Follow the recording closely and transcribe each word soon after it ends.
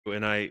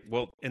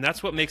And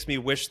that's what makes me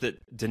wish that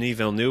Denis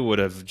Villeneuve would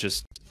have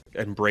just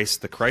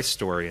embraced the Christ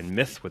story and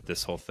myth with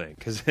this whole thing.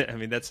 Because I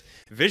mean, that's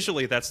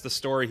the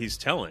story he's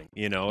telling,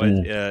 you know.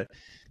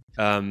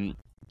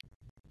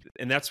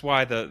 And that's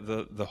why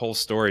the whole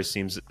story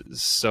seems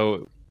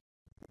so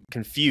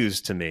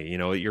confused to me. You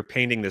know, you're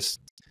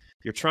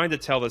trying to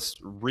tell this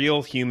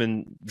real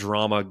human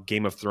drama,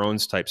 Game of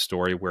Thrones type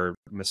story where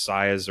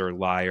messiahs are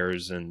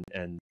liars and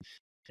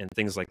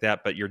things like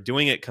that, but you're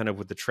doing it kind of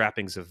with the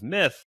trappings of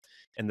myth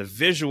and the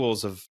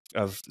visuals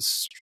of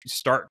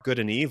stark good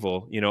and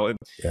evil. You know,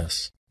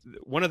 yes.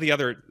 One of the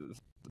other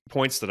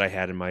points that I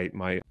had in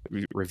my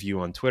review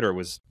on Twitter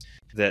was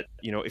that,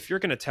 you know, if you're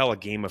going to tell a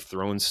Game of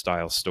Thrones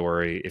style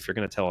story, if you're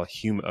going to tell a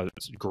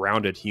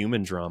grounded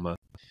human drama,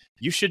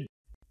 you should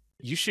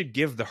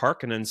give the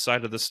Harkonnen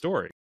side of the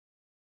story.